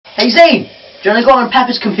Hey Zane, do you want to go on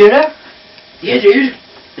Papa's computer? Yeah, dude.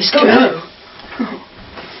 Let's go.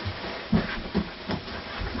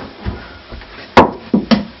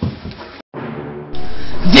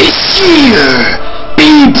 This year,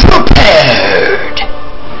 be prepared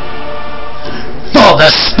for the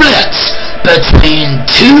splits between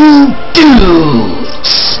two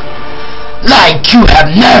dudes like you have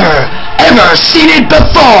never ever seen it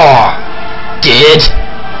before, did?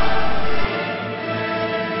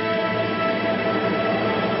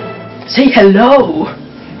 Say hello.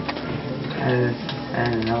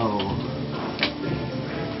 Hello.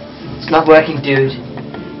 It's not working, dude.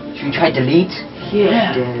 Should we try delete?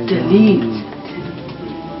 Yeah, delete.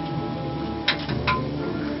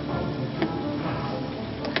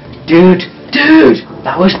 Dude,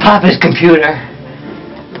 that was Papa's computer.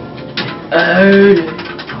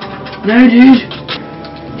 No, dude.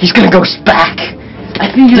 He's gonna go back.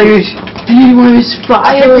 I think Dude, deleted one of his I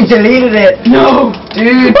files. think we deleted it. No,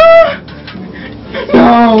 Dude,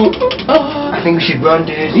 no. I think we should run,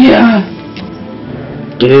 dude. Yeah.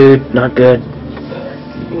 Dude, not good.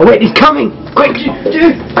 Oh wait, he's coming! Quick,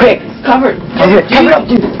 Dude, quick! cover it. Cover it up,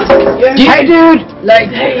 dude! Hey, dude! Like,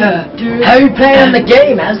 hey, dude. How are you playing on the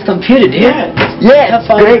game? How's the computer, dude? Yeah, it's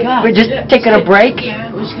great. We're just taking a break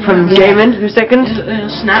from gaming for a second.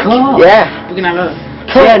 Snack. Cool. Yeah. We're gonna have a...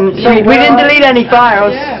 Yeah, and we didn't delete any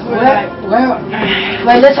files.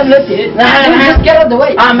 Well, let's have a look, dude. Just get out of the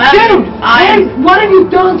way. What have you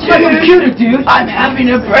done to my computer, dude? I'm having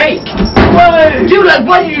a break. Whoa. Dude, like,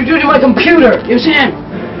 what did you do to my computer? It was him.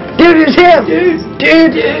 Dude, it was him.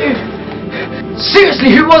 Dude.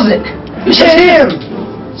 Seriously, who was it? It was him.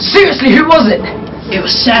 Seriously, who was it? It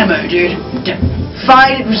was Samo, dude.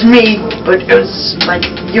 Fine, it was me, but it was like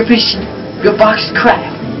your box is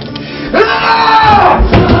crap.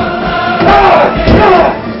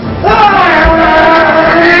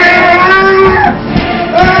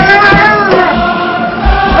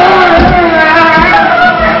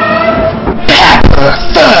 Pepper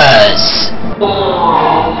Fuzz!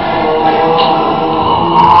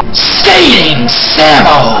 Skating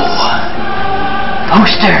Samo!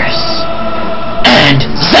 Posters. And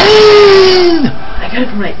Zane! I got it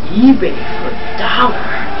from my eBay for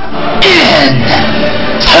 $1. In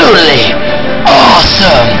totally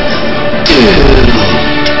awesome dude!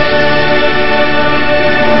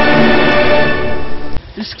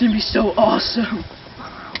 This is gonna be so awesome.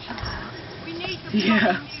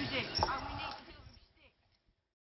 Yeah.